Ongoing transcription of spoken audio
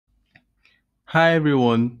Hi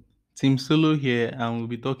everyone, Team Solo here, and we'll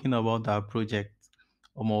be talking about our project,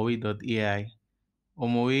 Omowe.ai.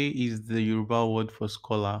 Omowe is the Yoruba word for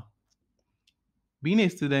scholar. Being a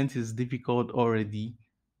student is difficult already,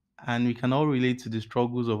 and we can all relate to the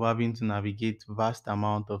struggles of having to navigate vast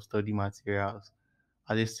amount of study materials.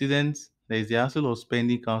 As a student, there is the hassle of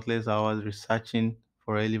spending countless hours researching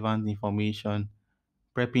for relevant information,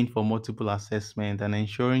 prepping for multiple assessments, and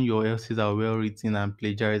ensuring your essays are well written and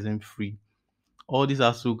plagiarism free. All this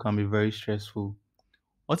hassle can be very stressful.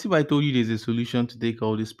 What if I told you there's a solution to take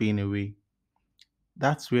all this pain away?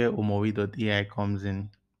 That's where Omowe.ai comes in.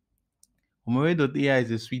 Omowe.ai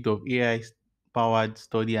is a suite of AI powered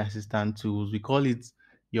study assistant tools. We call it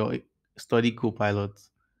your study co-pilot.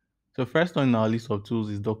 So first on our list of tools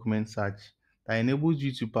is document search that enables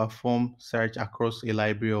you to perform search across a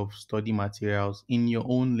library of study materials in your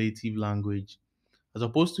own native language, as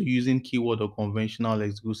opposed to using keyword or conventional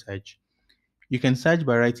lexical search. You can search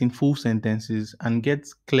by writing full sentences and get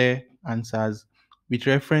clear answers with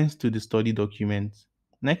reference to the study document.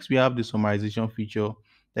 Next, we have the summarization feature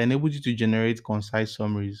that enables you to generate concise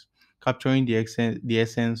summaries, capturing the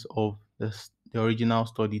essence of the original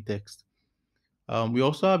study text. We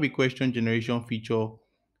also have a question generation feature.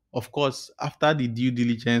 Of course, after the due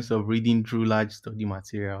diligence of reading through large study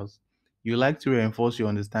materials, you like to reinforce your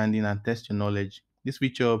understanding and test your knowledge. This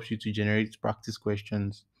feature helps you to generate practice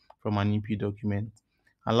questions from an input document.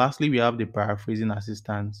 And lastly, we have the paraphrasing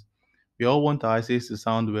assistant. We all want our essays to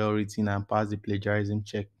sound well written and pass the plagiarism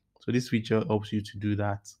check. So this feature helps you to do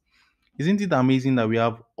that. Isn't it amazing that we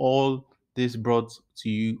have all this brought to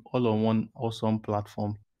you all on one awesome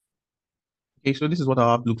platform? Okay, so this is what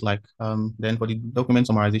our app looks like. Then for the document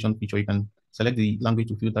summarization feature, you can select the language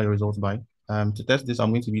to filter your results by. To test this,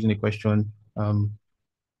 I'm going to be using a question,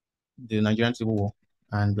 the Nigerian Civil War,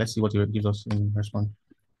 and let's see what it gives us in response.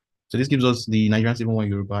 So this gives us the Nigerian Civil War in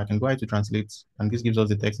Yoruba. I can go ahead to translate, and this gives us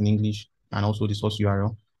the text in English and also the source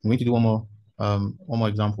URL. I'm going to do one more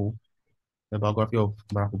example, the biography of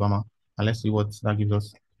Barack Obama, and let's see what that gives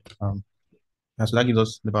us. Um, and so that gives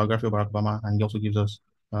us the biography of Barack Obama, and he also gives us,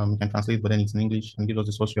 we can translate, but then it's in English, and gives us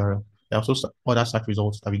the source URL. There are also other search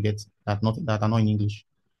results that we get that are not in English.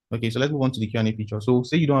 Okay, so let's move on to the Q&A feature. So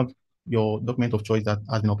say you don't have your document of choice that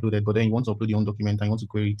has been uploaded, but then you want to upload your own document and you want to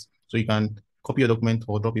query it. So you can copy your document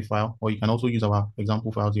or drop a file, or you can also use our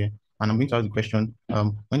example files here. And I'm going to ask the question,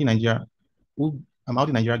 when in Nigeria, how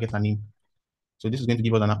did Nigeria get a name? So this is going to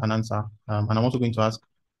give us an answer. And I'm also going to ask,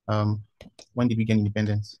 um, when did we gain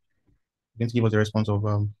independence? It's going to give us a response of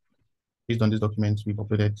based on this document we've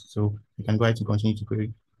uploaded. So you can go ahead to continue to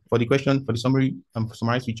query. For the question, for the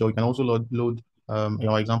summarize feature, you can also load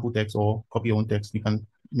your example text or copy your own text. You can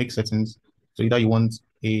make settings. So either you want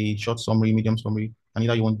a short summary, medium summary, and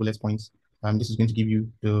either you want bullet points. This is going to give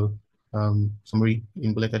you the summary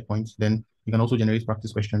in bulleted points. Then you can also generate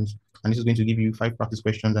practice questions. And this is going to give you 5 practice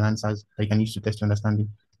questions and answers that you can use to test your understanding.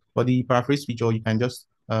 For the paraphrase feature, you can just,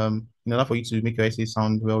 in order for you to make your essay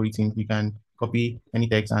sound well written, you can copy any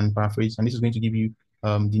text and paraphrase. And this is going to give you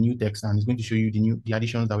the new text, and it's going to show you the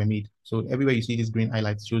additions that were made. So everywhere you see this green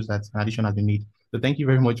highlight shows that an addition has been made. So thank you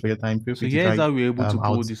very much for your time. Feel So So here here is is how how we're able to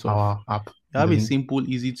pull out this off. our app You in have the a link. simple,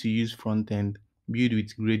 easy to use front end built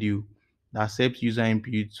with Gradle that accepts user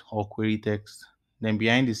input or query text. Then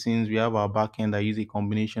behind the scenes, we have our backend that use a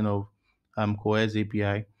combination of Cohere's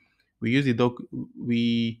API. We use the doc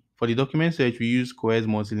we for the document search we use Cohere's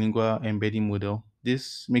multilingual embedding model.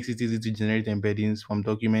 This makes it easy to generate embeddings from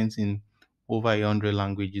documents in over 100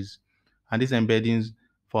 languages. And these embeddings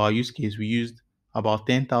for our use case we used about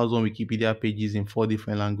 10,000 Wikipedia pages in 4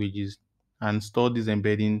 different languages and stored this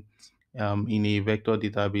embedding in a vector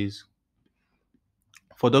database.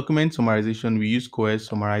 For document summarization, we use Cohere's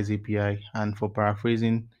Summarize API, and for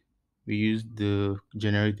paraphrasing, we use the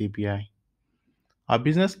Generate API. Our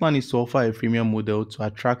business plan is to offer a freemium model to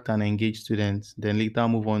attract and engage students, then later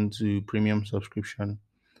move on to premium subscription.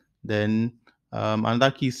 Then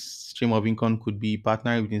another key stream of income could be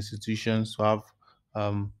partnering with institutions to have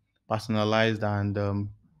um, personalized and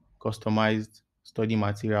customized study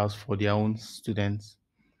materials for their own students.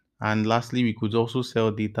 And lastly, we could also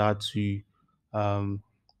sell data to um,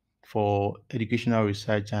 for educational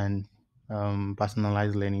research and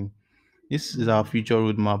personalized learning. This is our future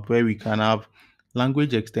roadmap where we can have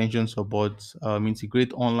language extension support,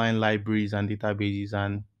 integrate online libraries and databases,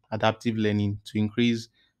 and adaptive learning to increase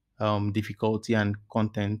difficulty and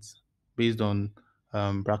content based on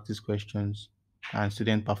practice questions and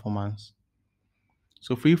student performance.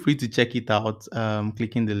 So feel free to check it out,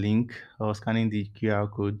 clicking the link or scanning the QR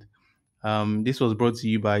code. This was brought to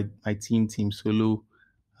you by my team, Team Solo.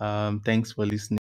 Thanks for listening.